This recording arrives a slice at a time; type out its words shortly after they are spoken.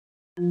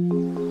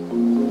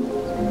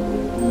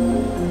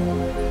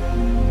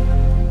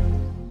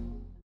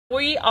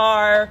we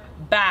are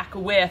back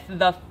with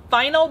the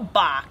final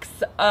box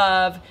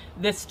of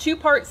this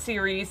two-part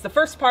series. The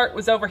first part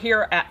was over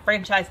here at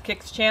Franchise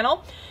Kicks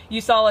channel. You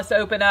saw us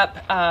open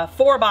up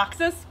 4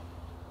 boxes.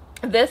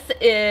 This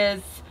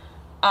is,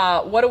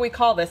 what do we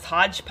call this?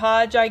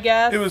 Hodge-Podge, I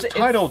guess? It was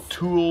titled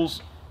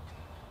Tools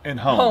and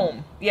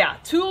Home. Yeah,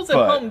 Tools and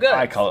Home Goods.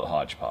 I call it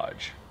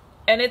Hodge-Podge.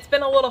 And it's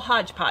been a little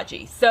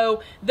hodgepodgey.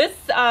 So this,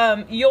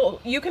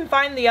 you can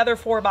find the other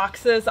 4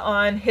 boxes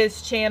on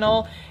his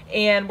channel,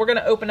 and we're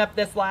gonna open up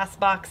this last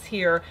box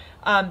here.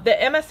 The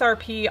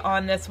MSRP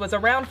on this was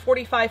around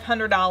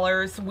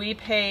 $4,500. We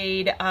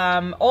paid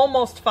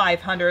almost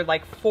 $500,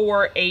 like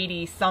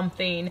 $480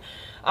 something,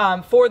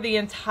 for the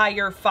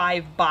entire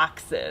 5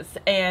 boxes.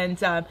 And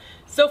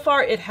so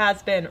far it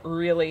has been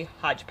really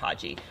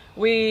hodgepodgey.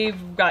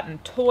 We've gotten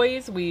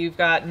toys, we've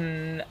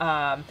gotten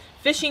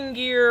fishing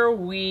gear,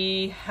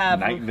 we have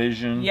night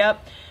vision.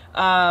 Yep.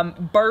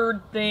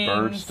 Bird things.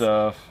 Bird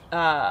stuff.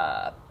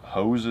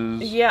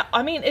 Hoses. Yeah,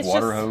 I mean, it's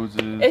water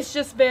hoses. It's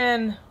just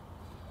been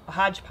a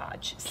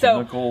hodgepodge.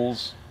 Chemicals.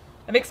 So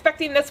I'm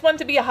expecting this one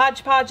to be a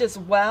hodgepodge as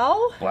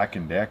well. Black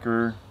 &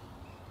 Decker.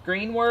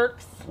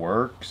 Greenworks.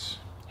 Works.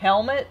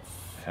 Helmets.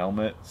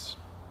 Helmets.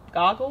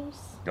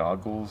 Goggles.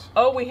 Goggles.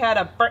 Oh, we had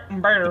a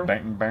The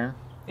Bang Bear.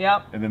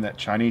 Yep. And then that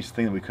Chinese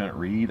thing that we couldn't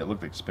read that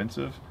looked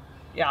expensive.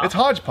 Yeah. It's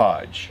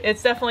hodgepodge.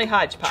 It's definitely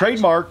hodgepodge.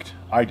 Trademarked.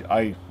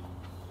 I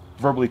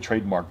verbally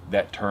trademarked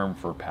that term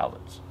for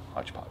pallets.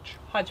 Hodgepodge.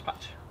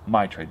 Hodgepodge.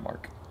 My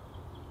trademark.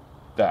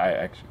 That I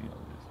actually,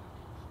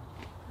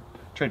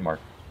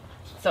 trademark.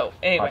 So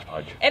anyway,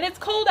 Hodgepodge. And it's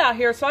cold out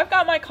here, so I've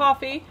got my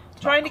coffee.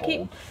 Trying to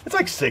keep. It's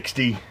like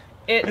 60.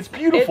 It's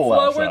beautiful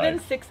It's lower outside. than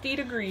 60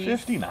 degrees.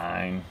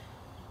 59.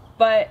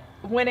 But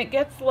when it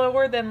gets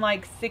lower than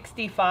like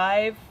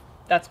 65,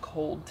 that's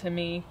cold to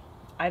me.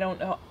 I don't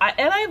know.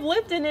 And I've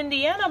lived in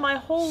Indiana my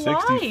whole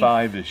life.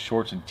 65 is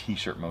shorts and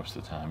t-shirt most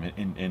of the time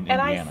in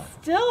Indiana. And I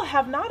still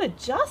have not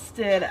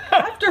adjusted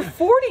after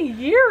 40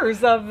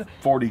 years of...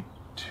 42.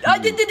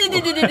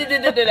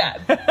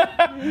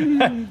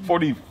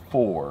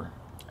 44.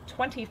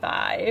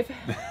 25.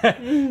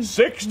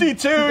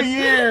 62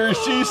 years.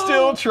 She's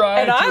still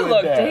trying and to I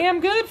look adapt. damn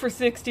good for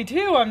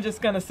 62, I'm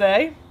just going to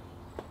say.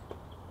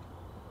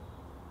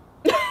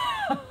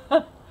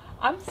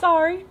 I'm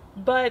sorry,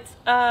 but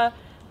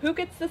who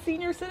gets the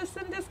senior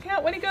citizen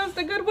discount when he goes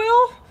to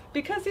Goodwill?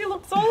 Because he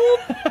looks old?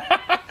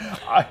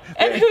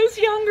 And who's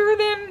younger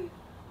than...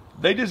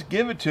 They just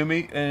give it to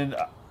me, and...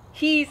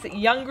 He's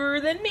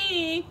younger than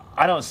me.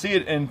 I don't see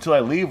it until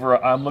I leave,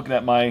 or I'm looking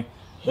at my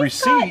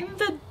receipt,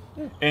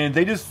 and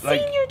they just,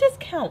 like... Senior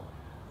discount.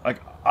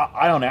 Like,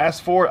 I don't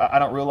ask for it. I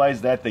don't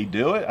realize that they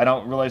do it. I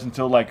don't realize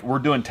until, like, we're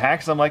doing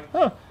tax. I'm like,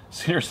 huh,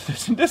 senior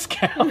citizen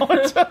discount.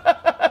 Like,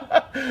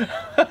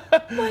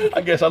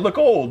 I guess I look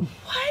old.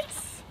 What?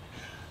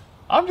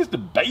 I'm just a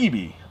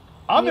baby.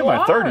 I'm in my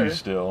 30s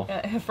still.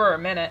 For a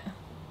minute.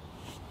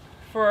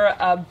 For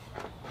a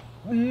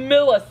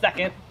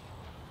millisecond.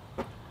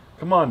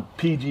 Come on,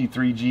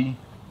 PG-3G.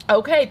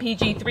 Okay,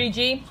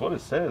 PG-3G. That's what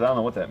it says. I don't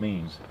know what that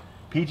means.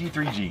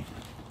 PG-3G.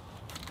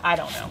 I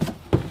don't know.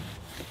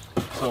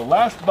 So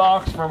last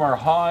box from our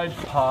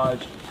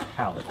Hodge-Podge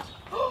pallet.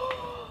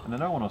 And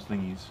another one of those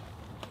thingies.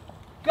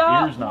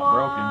 Ear's not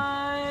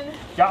broken.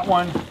 Got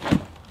one.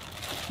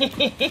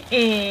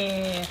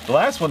 The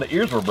last one, the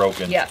ears were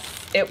broken. Yes,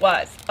 it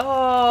was.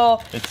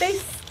 Oh, they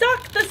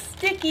stuck the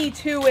sticky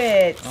to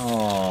it.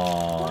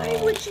 Oh. Why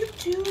would you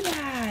do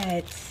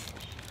that?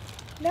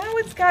 Now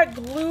it's got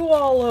glue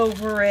all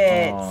over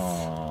it.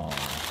 Oh.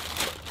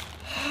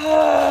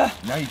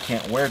 Now you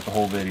can't wear it the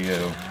whole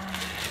video.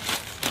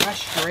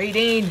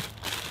 Frustrating.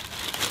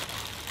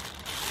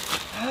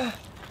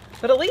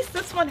 But at least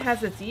this one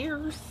has its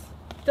ears.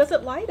 Does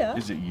it light up?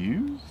 Is it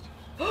used?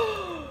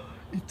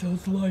 It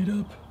does light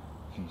up.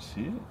 Can you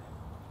see it?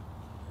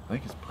 I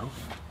think it's broken.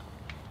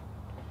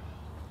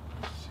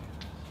 Let's see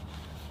this.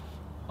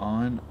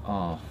 On,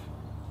 off.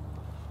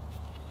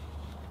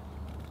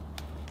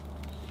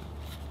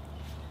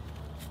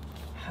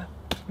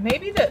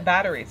 Maybe the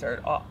batteries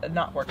are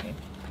not working.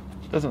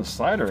 Doesn't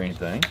slide or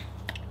anything.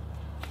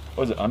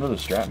 Was it under the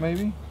strap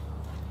maybe?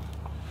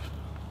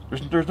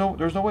 There's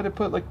no way to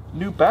put like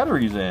new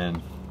batteries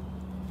in.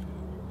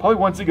 Probably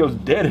once it goes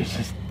dead, it's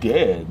just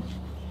dead.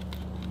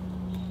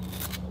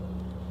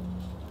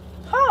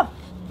 Huh.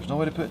 There's no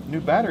way to put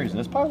new batteries in.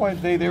 That's probably why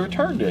they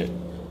returned it.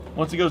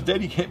 Once it goes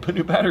dead, you can't put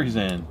new batteries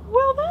in.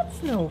 Well,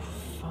 that's no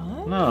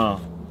fun.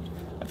 No.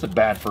 That's a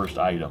bad first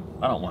item.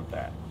 I don't want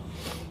that.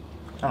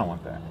 I don't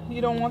want that.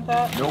 You don't want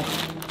that? Nope.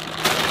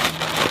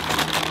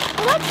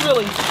 Well, that's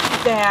really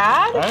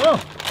sad. I know.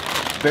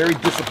 Very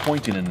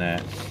disappointing in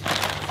that.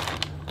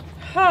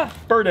 Huh.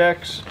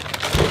 Bird-X.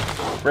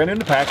 Brand new in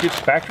the package,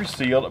 factory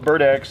sealed,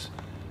 Bird-X.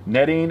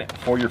 Netting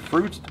for your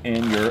fruits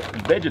and your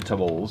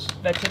vegetables.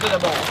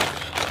 Vegetables.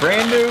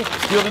 Brand new,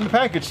 sealed in the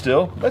package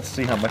still. Let's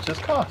see how much this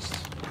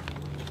costs.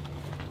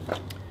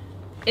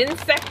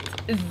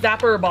 Insect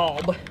zapper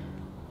bulb.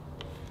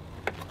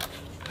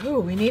 Ooh,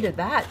 we needed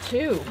that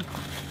too.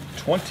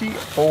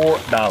 $24.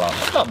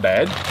 That's not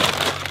bad.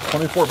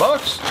 24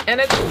 bucks. And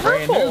it's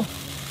purple.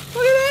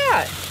 Look at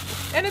that.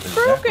 And it's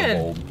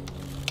broken.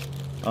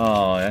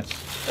 Oh,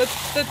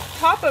 that's the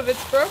top of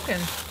it's broken.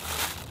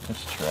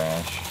 That's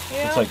trash.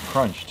 Yeah. It's like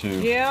crunch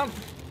too. Yeah.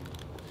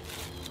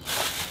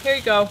 Here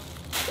you go.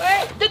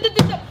 Wait.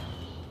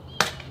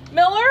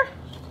 Miller?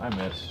 I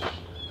missed.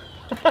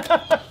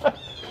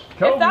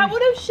 If that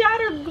would have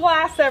shattered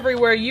glass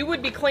everywhere, you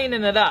would be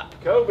cleaning it up.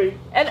 Kobe.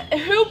 And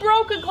who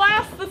broke a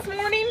glass this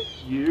morning?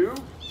 You.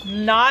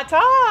 Not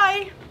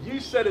I. You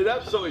set it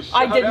up so it shut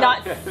I did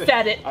out. not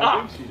set it up.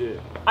 I think she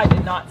did. I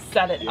did not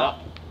set it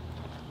up.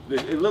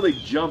 It literally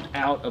jumped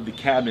out of the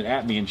cabinet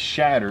at me and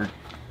shattered.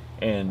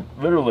 And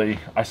literally,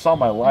 I saw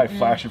my life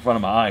flash in front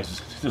of my eyes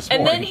this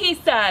morning. And then he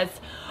says,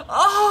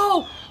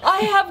 "Oh, I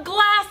have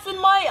glass in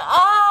my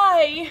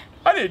eye."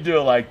 I didn't do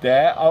it like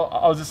that.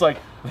 I was just like,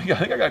 I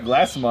think I got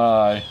glass in my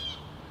eye.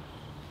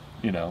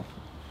 You know.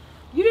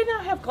 You did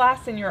not have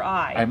glass in your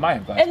eye. I might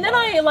have glass and then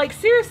I like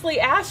seriously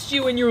asked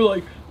you and you were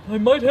like, "I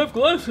might have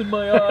glass in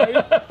my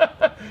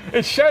eye."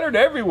 It shattered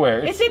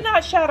everywhere. It did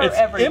not shatter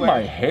everywhere. In my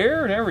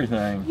hair and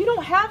everything. You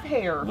don't have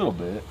hair. A little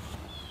bit.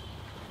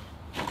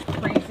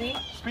 Crazy.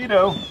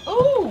 Speedo.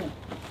 Ooh.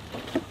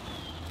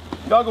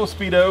 Goggle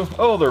Speedo.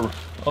 Oh, they're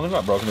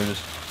not broken. They're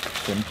just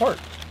came apart.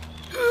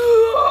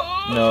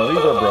 No,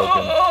 these are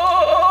broken.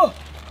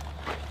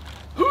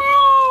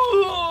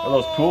 Are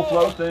those pool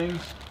float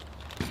things?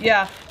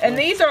 Yeah, and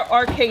these are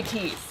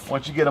RKTs.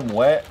 Once you get them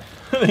wet,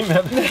 they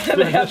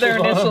have their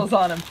initials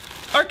on them.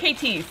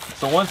 RKTs.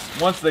 So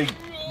once they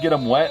get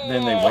them wet,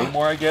 then they weigh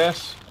more, I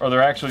guess, or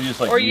they're actually just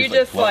like. Or you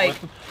just like.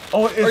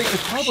 Oh,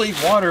 it's probably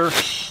water.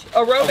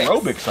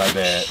 Aerobics. I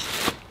bet.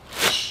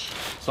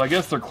 So I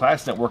guess their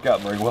class didn't work out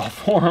very well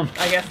for them.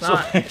 I guess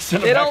not. So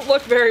they don't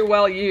look very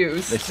well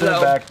used. They sent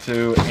it back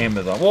to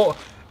Amazon. Well,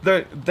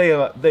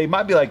 they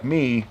might be like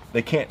me.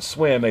 They can't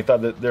swim. They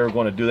thought that they were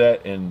going to do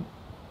that, and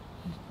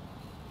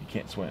you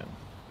can't swim.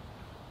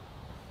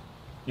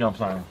 You know what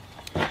I'm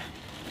saying?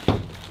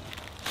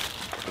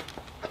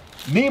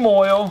 Neem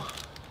oil,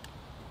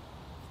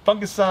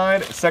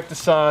 fungicide,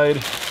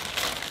 insecticide.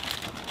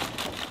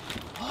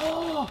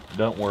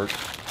 Don't work.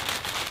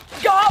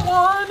 Got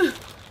one.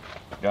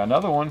 Got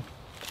another one.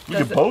 We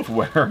could both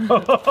wear them.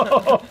 Does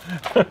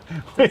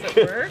it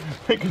work?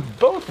 We could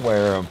both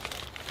wear them.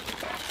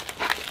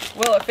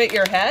 Will it fit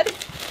your head?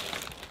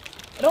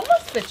 It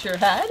almost fits your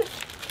head.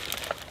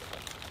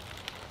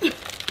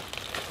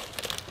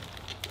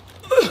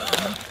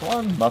 Come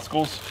on,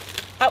 muscles.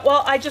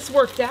 Well, I just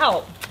worked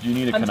out. Do you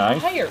need a I'm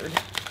knife? tired.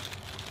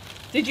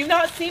 Did you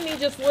not see me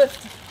just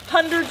lift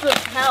hundreds of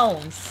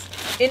pounds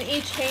in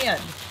each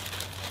hand?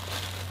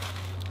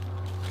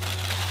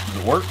 Does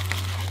it work?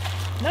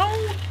 No,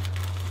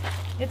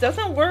 it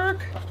doesn't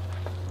work.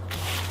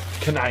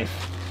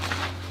 Knife.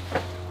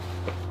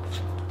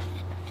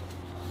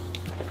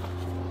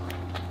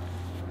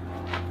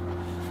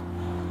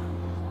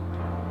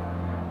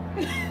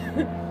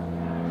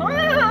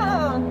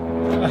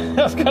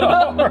 That's kind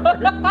of hard.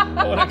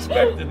 I wasn't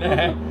expecting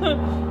that.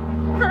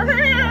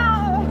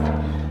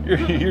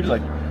 You're just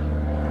like.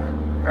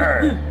 I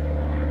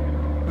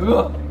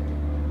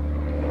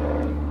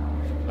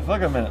feel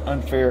like I'm at an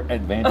unfair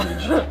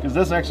advantage because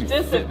this actually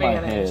fit my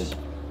head.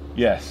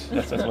 Yes,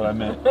 that's what I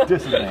meant.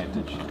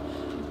 Disadvantage.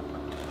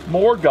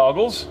 More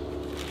goggles.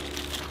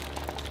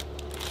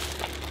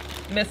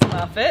 Miss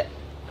Muffet.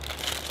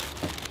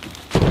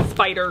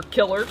 Spider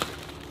killer.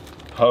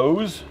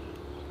 Hose.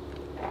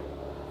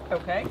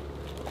 Okay.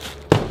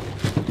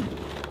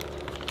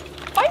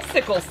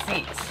 Bicycle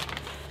seats.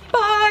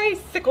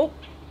 Bicycle.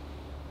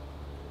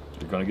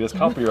 You're gonna get us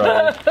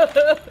copyrighted.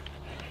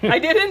 I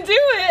didn't do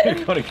it.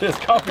 You're gonna get us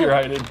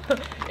copyrighted.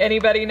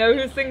 Anybody know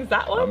who sings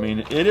that one? I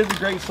mean, it is a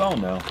great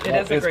song though.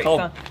 It's a great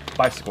called song.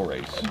 Bicycle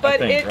Race. But I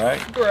think, it's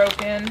right?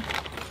 broken.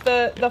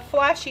 The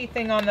flashy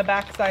thing on the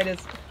backside is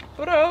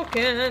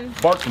broken.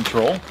 Bark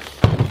control.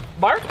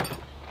 Bark?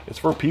 It's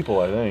for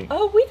people, I think.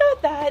 Oh, we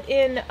got that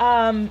in,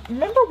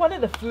 remember one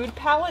of the food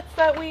pallets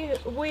that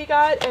we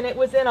got? And it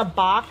was in a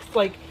box,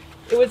 like,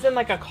 it was in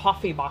like a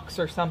coffee box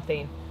or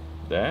something.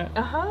 That?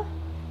 Uh-huh.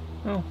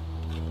 Oh.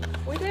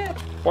 We did.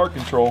 Bark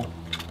control.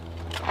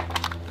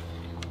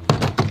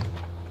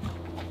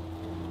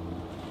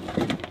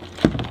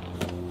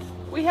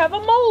 We have a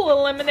mole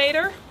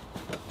eliminator.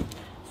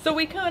 So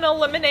we can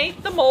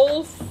eliminate the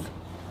moles.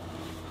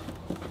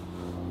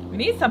 We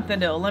need something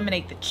to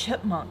eliminate the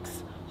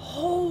chipmunks.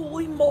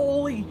 Holy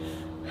moly.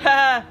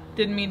 Ha!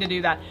 Didn't mean to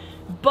do that.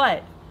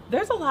 But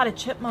there's a lot of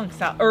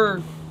chipmunks out,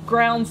 or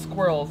ground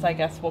squirrels, I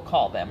guess we'll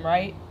call them,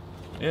 right?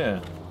 Yeah.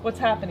 What's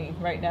happening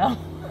right now?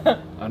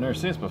 I've never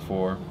seen this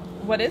before.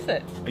 What is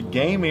it? A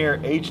Game Air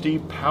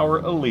HD Power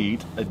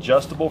Elite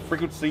adjustable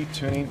frequency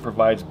tuning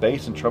provides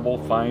bass and treble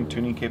fine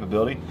tuning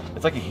capability.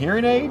 It's like a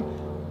hearing aid,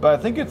 but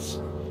I think it's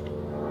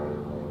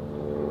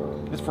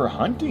for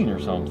hunting or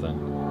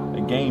something.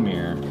 A Game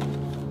Air.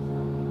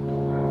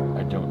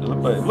 I don't.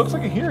 It looks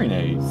like a hearing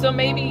aid. So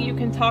maybe you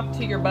can talk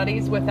to your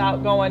buddies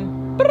without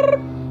going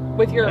brrr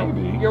with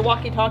your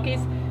walkie-talkies.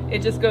 It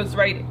just goes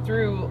right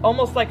through,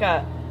 almost like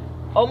a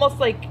almost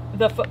like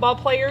the football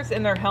players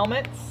in their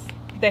helmets.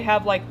 They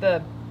have like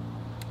the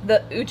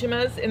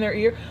uchimas in their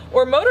ear.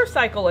 Or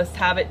motorcyclists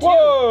have it too.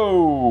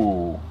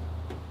 Whoa!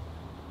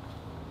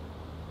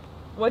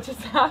 What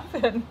just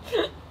happened?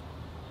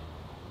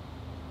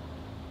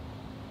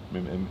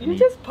 You Me-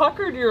 just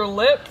puckered your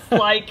lips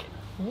like...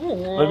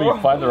 Let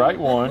me find the right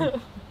one.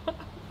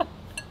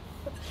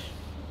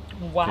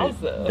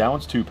 Wowza. Okay, that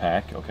one's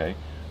 2-pack. Okay.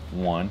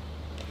 1.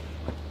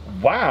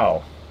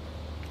 Wow.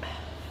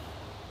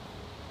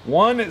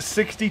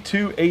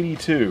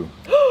 162.82.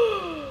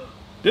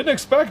 Didn't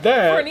expect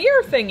that. For an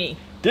ear thingy.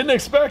 Didn't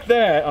expect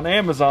that on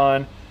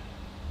Amazon.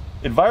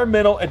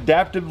 Environmental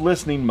adaptive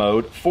listening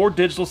mode, 4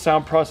 digital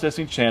sound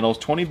processing channels,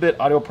 20-bit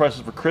audio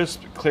processor for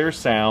crisp, clear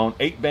sound,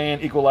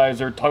 8-band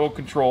equalizer, toggle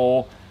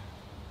control,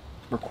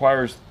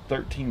 requires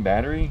 13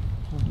 battery.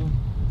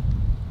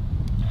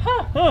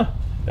 Huh.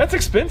 That's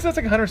expensive. That's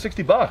like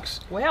 160 bucks.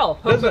 Well,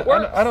 hope it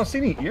works. I don't see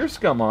any ear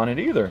scum on it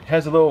either. It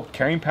has a little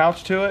carrying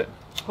pouch to it.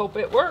 Hope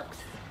it works.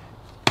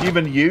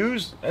 Even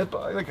used,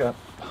 like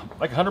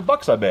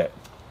 $100, I bet.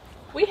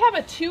 We have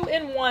a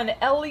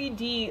 2-in-1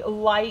 LED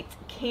light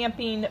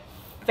camping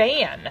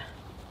fan.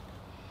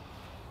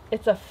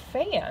 It's a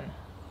fan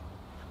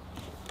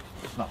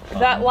It's not fun.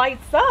 that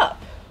lights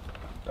up.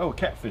 Oh,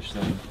 catfish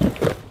thing.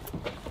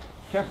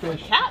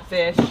 Catfish.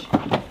 Catfish?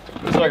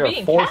 It's like our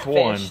being 4th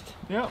one. catfished.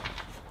 Yeah.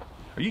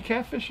 Are you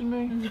catfishing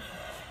me?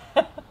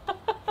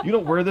 You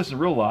don't wear this in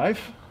real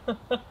life? You're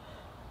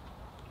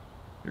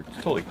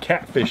totally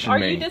catfishing me. Are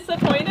you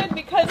disappointed?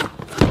 Because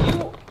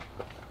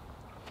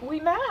we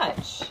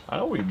match. I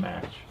know we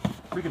match.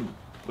 Freaking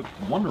look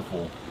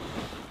wonderful.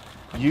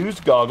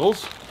 Used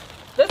goggles.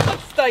 This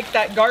looks like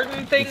that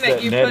garden thing It's that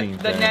that you netting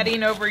put the thing.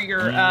 netting over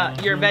your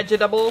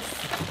vegetables.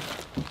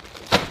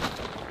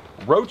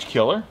 Roach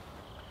killer.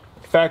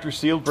 Factory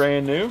sealed,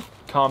 brand new.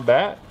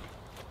 Combat.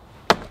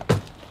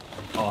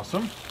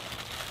 Awesome.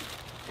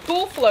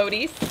 Pool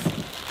floaties.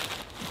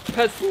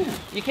 Because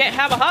you can't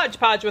have a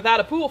Hodge-Podge without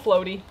a pool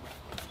floaty.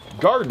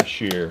 Garden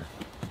shear.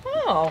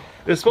 Oh.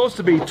 It's supposed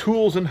to be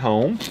tools and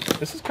home.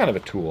 This is kind of a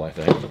tool, I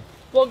think.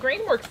 Well,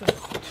 Greenworks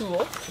is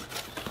tools.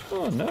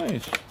 Oh,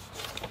 nice.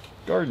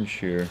 Garden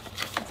shear.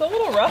 It's a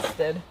little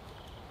rusted.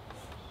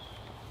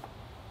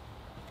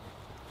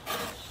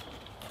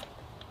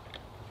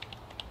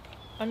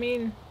 I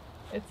mean,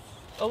 it's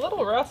a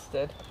little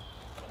rusted.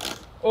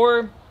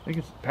 Or I think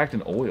it's packed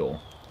in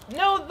oil.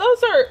 no,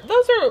 those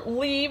are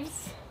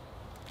leaves.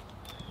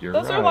 You're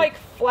Those right. are like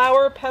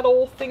flower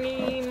petal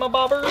thingy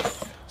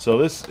mabobbers. So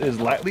this is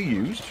lightly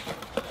used.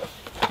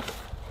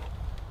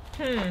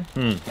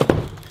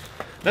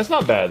 That's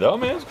not bad though. I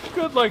mean, it's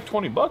good, like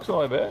 $20,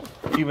 all I bet.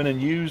 Even in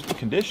used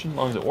condition, as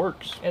long as it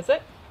works. Is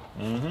it?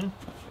 Mm-hmm.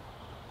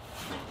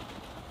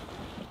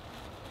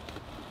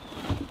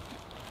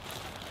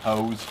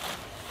 Hose.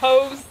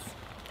 Hose.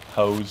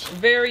 Hose.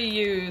 Very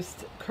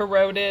used.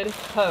 Corroded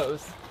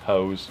hose.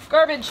 Hose.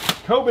 Garbage.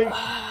 Kobe.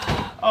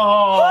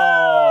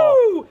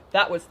 Oh. Woo!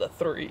 That was the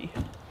 3.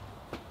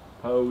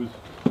 Hose.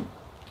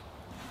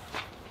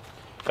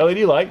 LED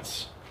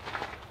lights.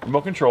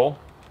 Remote control.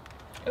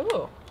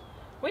 Ooh.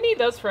 We need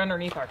those for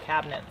underneath our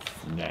cabinets.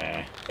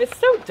 Nah. It's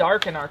so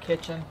dark in our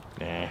kitchen.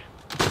 Nah.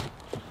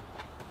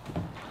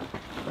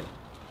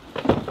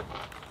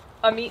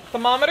 A meat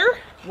thermometer.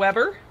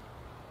 Weber.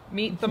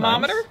 Meat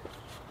thermometer.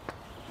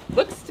 Nice.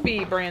 Looks to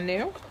be brand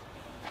new.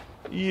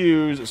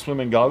 Use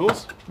swimming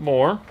goggles.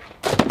 More.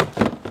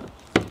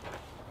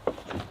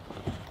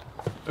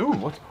 Ooh,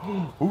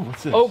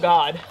 what's this? Oh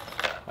God.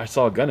 I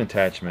saw a gun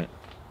attachment.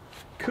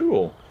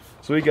 Cool.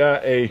 So we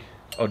got a.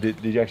 Oh,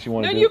 did you actually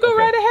want to? No, do you it? go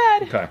Okay. right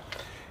ahead. Okay.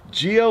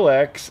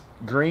 GLX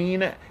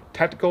green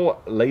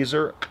tactical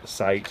laser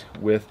sight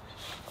with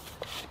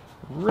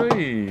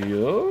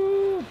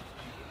radio. I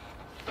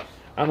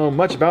don't know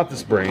much about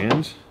this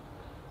brand.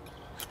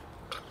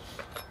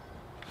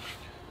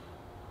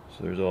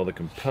 So there's all the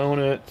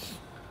components.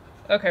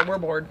 Okay, we're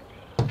bored.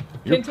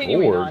 You're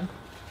Continuing bored. on.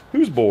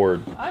 Who's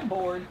bored? I'm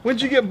bored.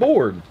 When'd you get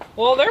bored?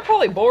 Well, they're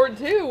probably bored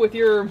too with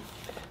your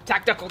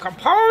tactical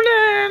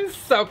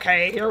components.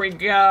 Okay, here we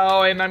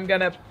go. And I'm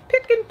gonna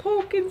pick and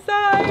poke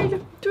inside.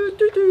 Do,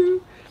 do,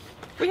 do.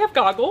 We have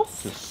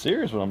goggles. This is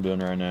serious what I'm doing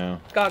right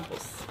now.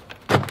 Goggles.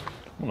 I'm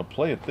gonna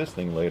play at this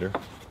thing later.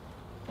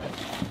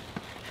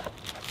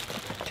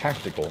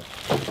 Tactical.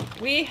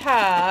 We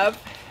have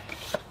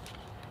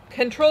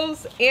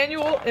controls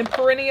annual and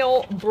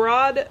perennial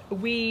broad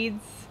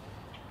weeds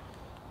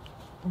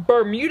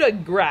Bermuda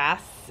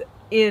grass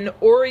in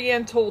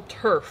oriental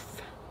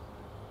turf.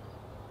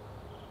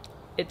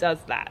 It does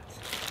that.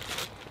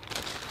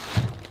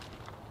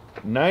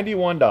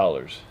 $91.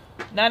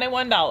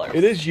 $91.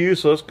 It is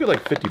used, so it's good,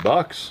 like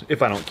 $50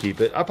 if I don't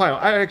keep it.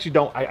 I actually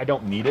don't. I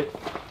don't need it.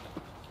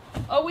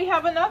 Oh, we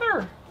have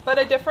another, but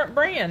a different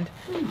brand.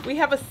 We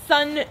have a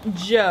Sun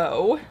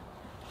Joe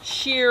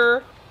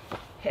shear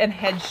and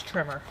hedge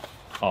trimmer.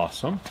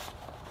 Awesome.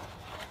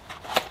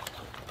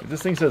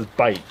 This thing says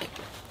bike.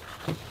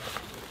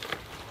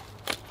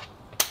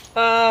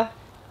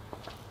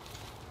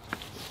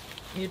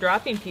 You're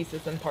dropping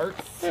pieces and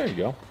parts. There you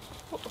go.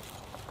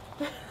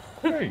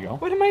 There you go.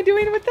 What am I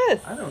doing with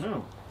this? I don't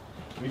know.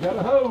 We got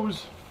a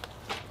hose.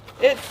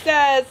 It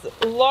says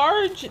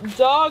large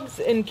dogs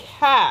and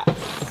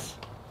cats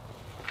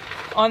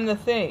on the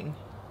thing.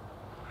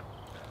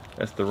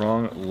 That's the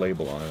wrong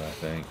label on it, I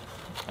think.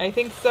 I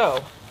think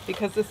so,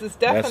 because this is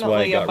That's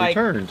why it definitely got a bike.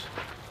 returned.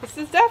 This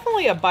is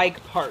definitely a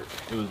bike part.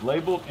 It was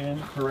labeled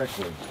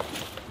incorrectly.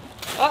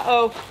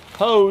 Uh-oh.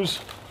 Hose.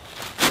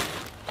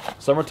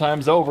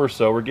 Summertime's over,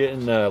 so we're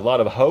getting a lot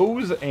of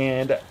hose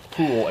and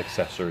pool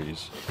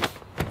accessories.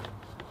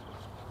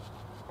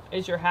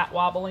 Is your hat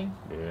wobbling?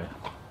 Yeah.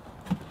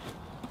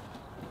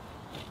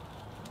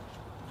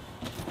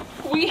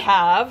 We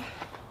have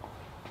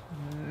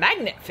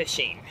magnet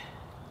fishing.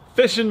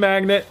 Fishing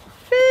magnet.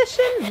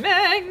 Fishing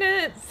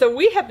magnet. So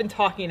we have been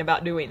talking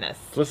about doing this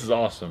This is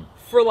awesome.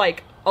 for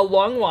like a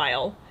long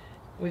while.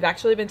 We've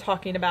actually been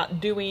talking about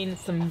doing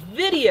some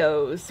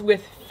videos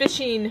with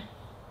fishing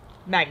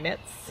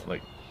magnets.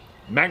 Like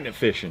magnet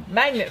fishing.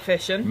 Magnet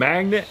fishing.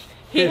 Magnet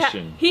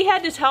fishing. He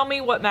had to tell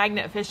me what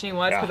magnet fishing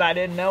was because I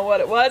didn't know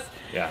what it was.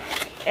 Yeah.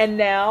 And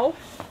now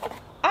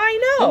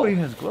I know. Oh, he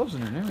has gloves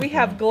in there and everything. We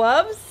have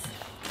gloves.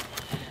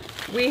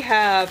 We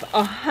have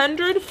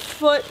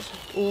 100-foot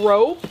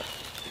rope.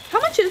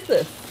 How much is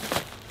this?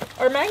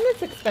 Are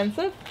magnets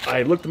expensive?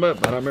 I looked them up.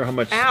 I don't remember how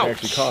much it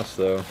actually costs,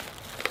 though.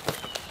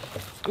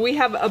 We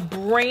have a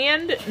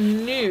brand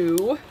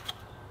new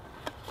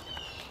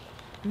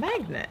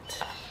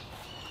magnet.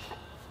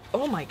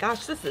 Oh my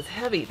gosh, this is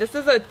heavy. This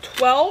is a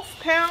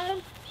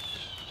 12-pound?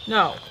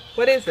 No.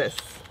 What is this?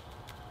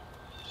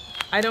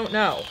 I don't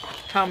know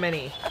how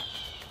many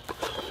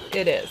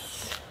it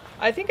is.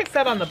 I think it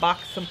said on the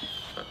box some...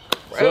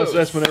 So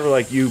that's whenever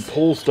like you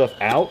pull stuff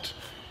out,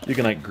 you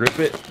can like grip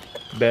it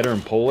better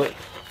and pull it.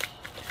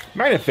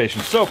 Magnet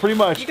fishing. So pretty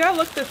much, You gotta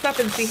look this up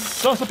and see.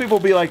 some people will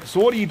be like, so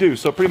what do you do?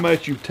 So pretty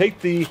much you take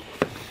the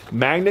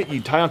magnet,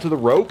 you tie onto the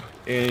rope,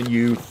 and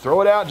you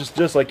throw it out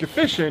just like you're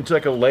fishing into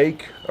like a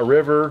lake, a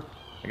river,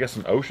 I guess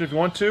an ocean if you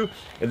want to,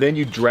 and then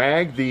you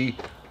drag the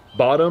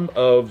bottom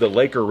of the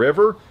lake or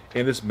river,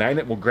 and this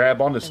magnet will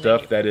grab onto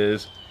stuff that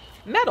is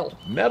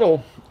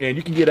Metal. and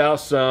you can get out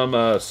some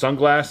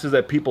sunglasses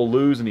that people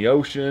lose in the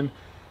ocean,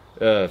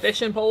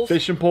 Fishing poles.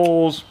 fishing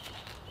poles.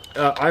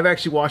 I've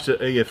actually watched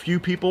a few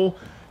people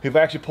who've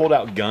actually pulled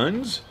out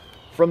guns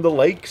from the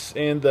lakes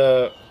and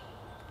the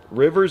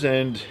rivers,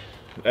 and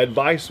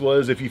advice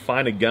was if you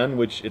find a gun,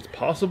 which it's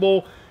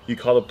possible, you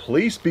call the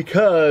police,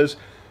 because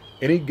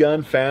any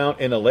gun found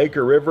in a lake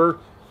or river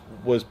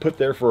was put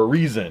there for a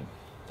reason.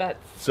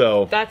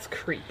 That's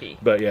creepy.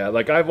 But yeah,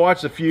 like I've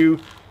watched a few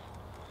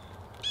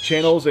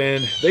channels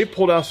and they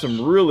pulled out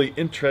some really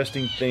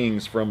interesting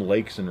things from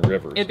lakes and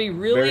rivers. It'd be Very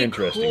really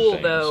interesting cool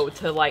things. though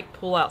to like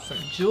pull out some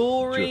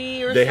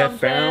jewelry or they something. have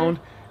found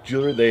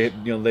jewelry.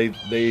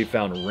 They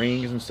found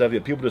rings and stuff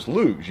that people just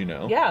lose.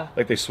 Yeah.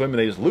 Like they swim and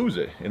they just lose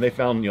it, and they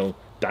found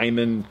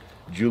diamond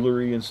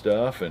jewelry and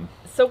stuff. And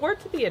so word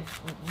to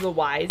the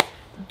wise: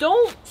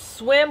 don't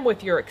swim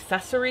with your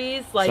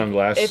accessories. Like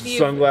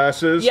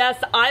sunglasses.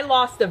 Yes, I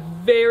lost a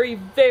very,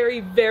 very,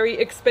 very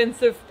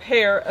expensive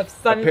pair of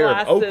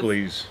sunglasses. A pair of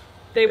Oakleys.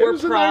 They were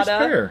was a Prada. nice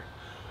pair.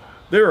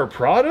 They were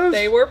Pradas?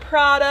 They were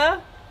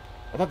Prada.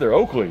 I thought they were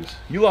Oakleys.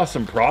 You lost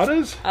some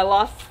Pradas? I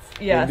lost,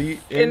 yes,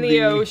 in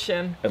the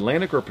ocean.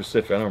 Atlantic or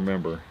Pacific? I don't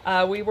remember.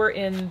 We were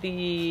in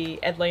the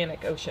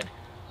Atlantic Ocean.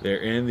 They're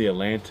in the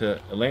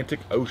Atlantic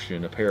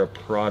Ocean, a pair of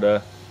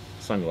Prada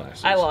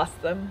sunglasses. I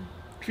lost them.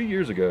 A few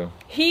years ago.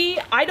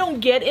 I don't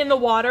get in the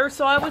water,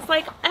 so I was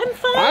like, I'm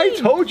fine. I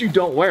told you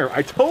don't wear them.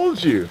 I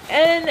told you.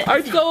 And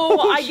so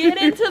I get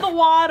into the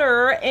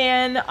water,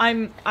 and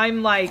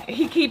I'm like,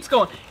 he keeps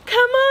going,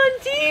 come on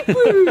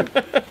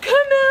deeper,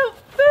 come out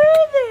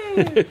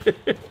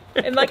further.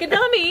 And like a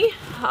dummy,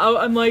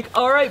 I'm like,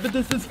 all right, but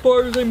this is as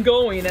far as I'm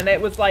going. And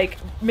it was like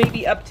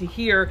maybe up to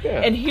here.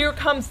 Yeah. And here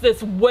comes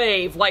this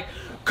wave, like,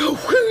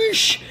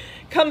 whoosh,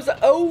 comes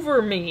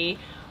over me.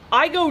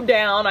 I go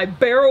down, I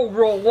barrel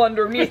roll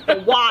underneath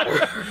the water.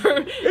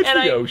 It's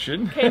and the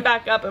ocean. Came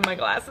back up and my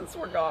glasses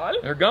were gone.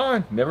 They're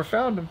gone. Never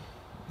found them.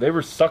 They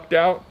were sucked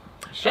out.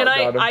 And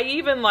I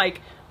even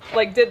like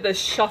did the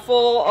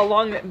shuffle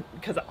along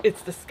because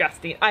it's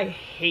disgusting. I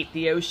hate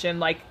the ocean.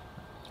 Like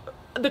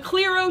the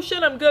clear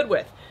ocean, I'm good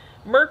with.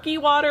 Murky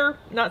water,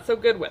 not so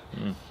good with.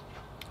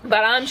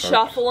 But I'm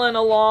shuffling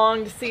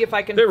along to see if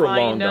I can They were find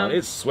long them. gone.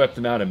 It swept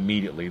them out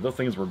immediately. Those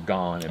things were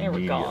gone They were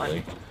immediately.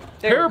 gone.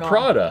 Pair of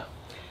Prada.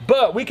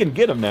 But we can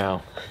get them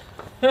now.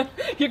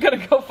 You're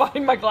gonna go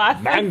find my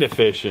glasses. Magnet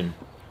fishing.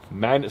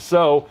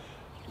 So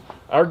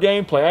our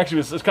gameplay actually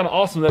it's kind of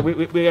awesome that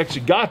we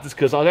actually got this,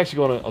 because I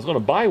was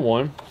gonna buy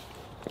one.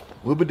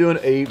 We'll be doing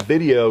a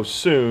video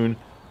soon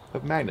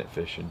of magnet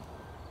fishing.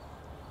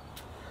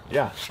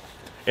 Yeah.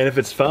 And if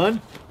it's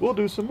fun, we'll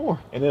do some more.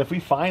 And then if we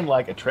find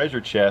like a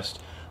treasure chest,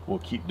 we'll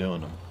keep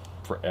doing them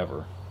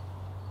forever.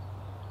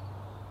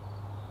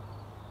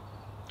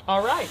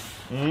 All right.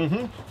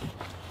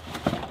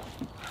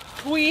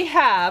 We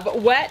have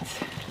Wet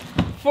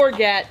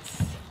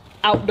Forgets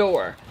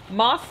Outdoor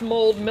moss,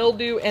 mold,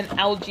 mildew, and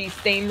algae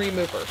stain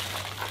remover.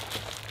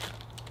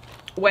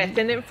 Wet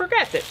it and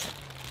forget it.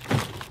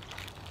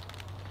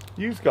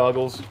 Use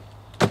goggles.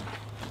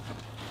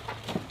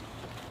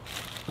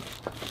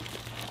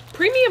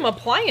 Premium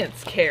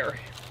appliance care.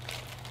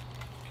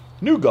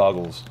 New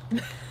goggles.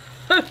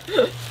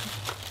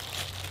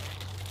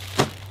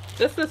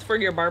 This is for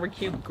your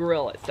barbecue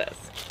grill, it says.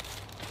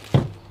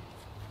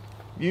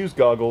 Use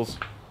goggles.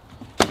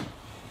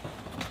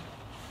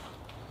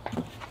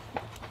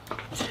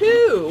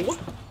 2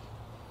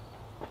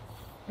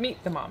 meat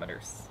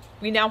thermometers.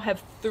 We now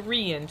have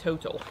 3 in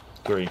total.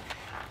 3.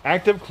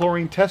 Active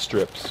chlorine test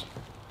strips.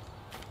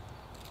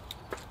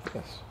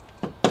 Yes.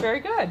 Very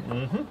good.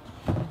 Mm-hmm.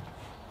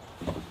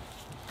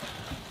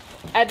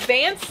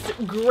 Advanced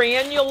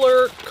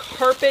granular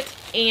carpet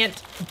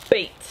ant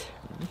bait.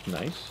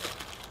 Nice.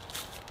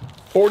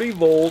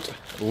 40-volt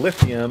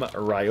lithium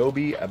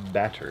Ryobi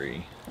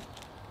battery.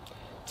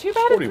 Too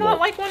bad 40 it's not volt.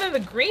 like one of the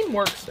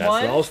Greenworks That's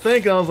ones. what I was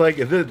thinking. I was like,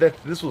 if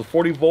this was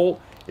 40-volt,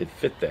 it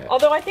fit that.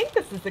 Although I think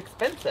this is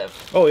expensive.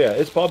 Oh, yeah.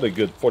 It's probably a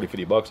good 40,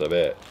 50 bucks, I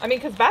bet. I mean,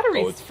 because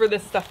batteries it's- for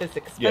this stuff is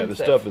expensive. Yeah, the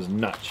stuff is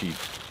not cheap.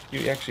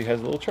 It actually has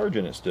a little charge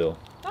in it still.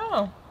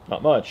 Oh,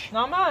 Not much.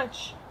 not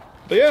much.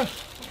 But yeah,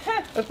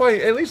 that's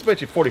probably at least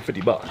bet you 40,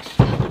 50 bucks.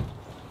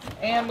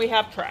 And we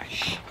have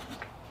trash.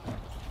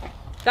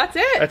 That's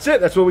it. That's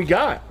it. That's what we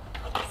got.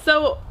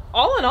 So,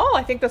 all in all,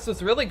 I think this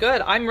was really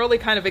good. I'm really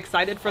kind of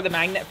excited for the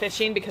magnet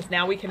fishing because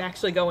now we can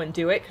actually go and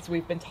do it because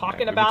we've been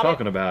talking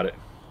about it.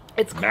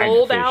 It's Magnet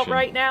cold out fishing.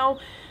 right now,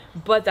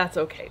 but that's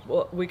okay.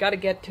 Well, we got to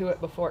get to it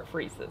before it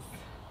freezes.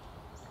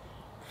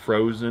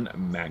 Frozen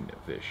magnet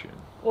fishing.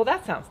 Well,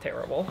 that sounds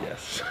terrible.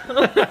 Yes.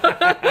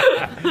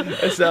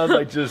 It sounds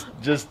like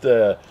just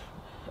a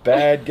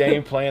bad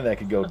game plan that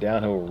could go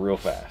downhill real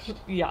fast.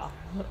 Yeah.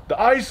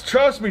 The ice,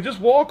 trust me, just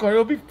walk on it,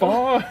 it'll be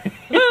fine.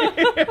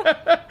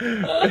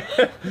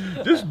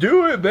 Just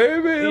do it,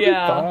 baby. It'll be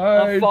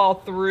I'll fine. fall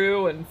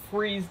through and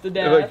freeze to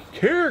They're death. like,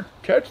 here,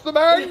 catch the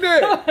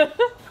magnet.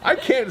 I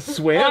can't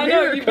swim. I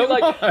know, Here, you'd be come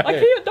like, on. I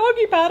can't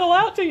doggy paddle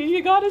out to you.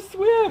 You gotta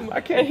swim. I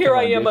can't And here come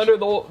I on, am bitch. under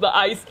the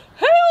ice.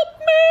 Help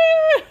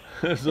me!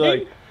 It's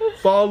like,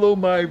 follow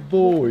my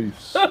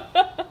voice.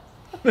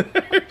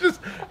 Just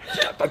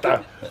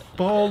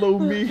follow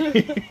me.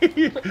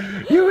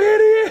 You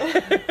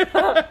idiot.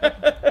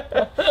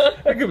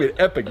 That could be an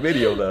epic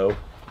video, though.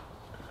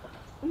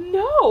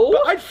 No.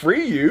 But I'd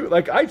free you.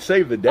 Like, I'd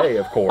save the day,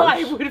 of course.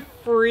 I would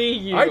free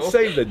you. I'd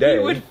save the day.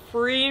 You would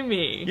free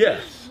me.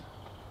 Yes.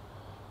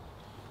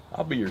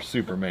 I'll be your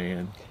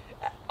Superman.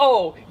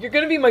 Oh, you're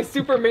gonna be my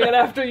Superman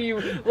after you,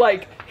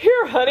 like,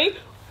 here, honey,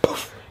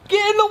 poof,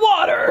 get in the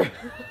water.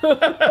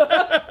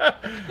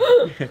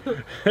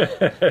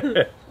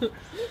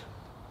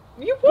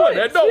 You would,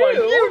 What? No, too.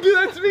 you would do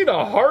that to me in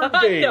a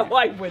heartbeat. No,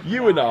 I would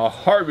You not. in a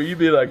heartbeat, you'd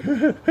be like,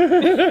 in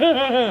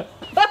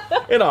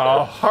a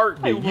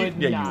heartbeat. I would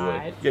Yeah,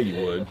 not. you would. Yeah,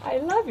 you would. I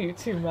love you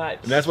too much.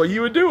 And that's why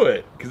you would do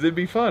it, because it'd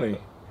be funny.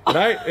 And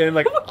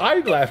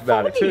I'd laugh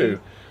about it funny. too.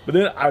 But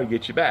then I would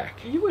get you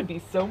back. You would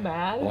be so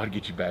mad. Oh, I'd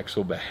get you back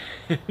so bad.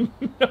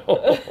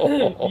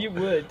 No. You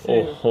would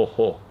too.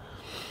 Oh.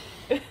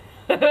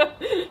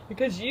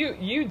 Because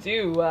you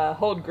do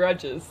hold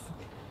grudges.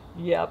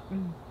 Yep.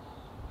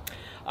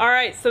 All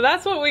right, so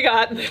that's what we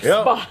got in this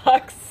Yep.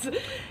 box.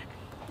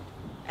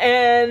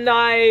 And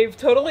I've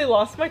totally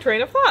lost my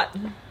train of thought.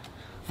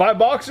 5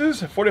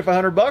 boxes,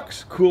 4,500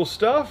 bucks. Cool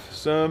stuff.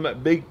 Some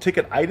big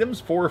ticket items,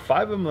 4 or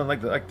 5 of them,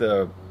 like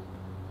the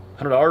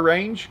 $100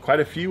 range. Quite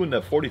a few in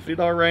the $40,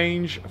 $50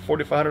 range.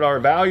 $4,500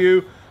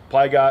 value.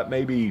 Probably got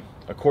maybe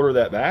a quarter of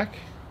that back.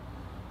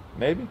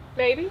 Maybe.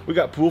 Maybe. We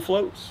got pool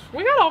floats.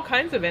 We got all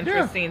kinds of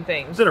interesting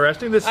things. It's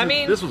interesting. This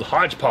was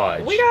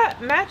Hodge-Podge. We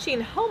got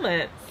matching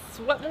helmets.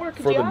 What more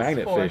could for you the ask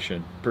magnet for?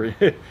 fishing.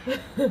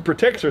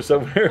 Protects us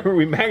whenever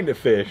we magnet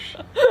fish.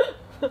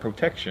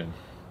 Protection.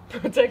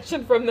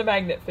 Protection from the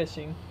magnet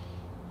fishing.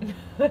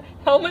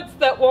 Helmets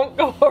that won't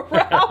go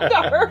around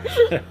our...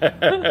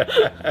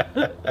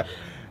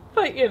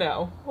 But, you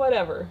know,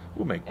 whatever.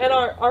 We'll make And do.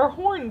 our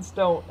horns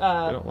don't,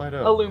 don't light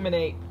up.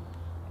 illuminate,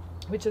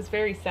 which is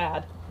very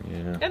sad.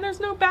 Yeah. And there's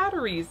no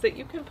batteries that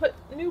you can put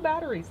new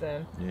batteries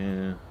in.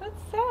 Yeah.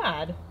 That's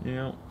sad.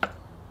 Yeah.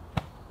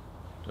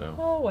 So.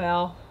 Oh,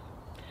 well.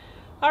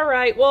 All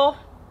right. Well,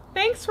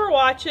 thanks for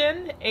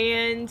watching.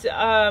 And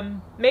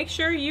make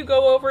sure you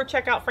go over,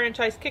 check out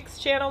Franchise Kicks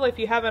channel if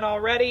you haven't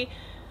already.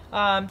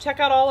 Check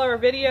out all our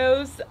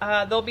videos.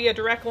 There'll be a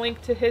direct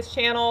link to his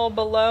channel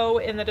below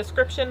in the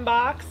description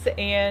box.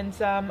 And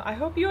I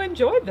hope you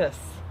enjoyed this.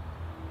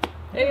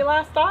 Any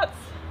last thoughts?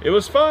 It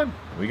was fun.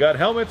 We got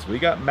helmets, we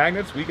got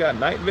magnets, we got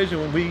night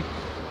vision. We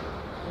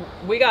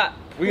got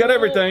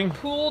everything.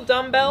 Pool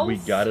dumbbells. We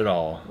got it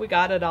all. We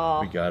got it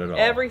all. We got it all.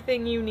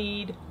 Everything you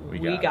need, we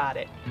got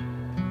it.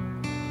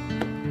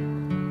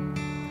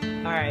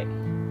 All right.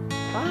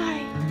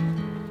 Bye.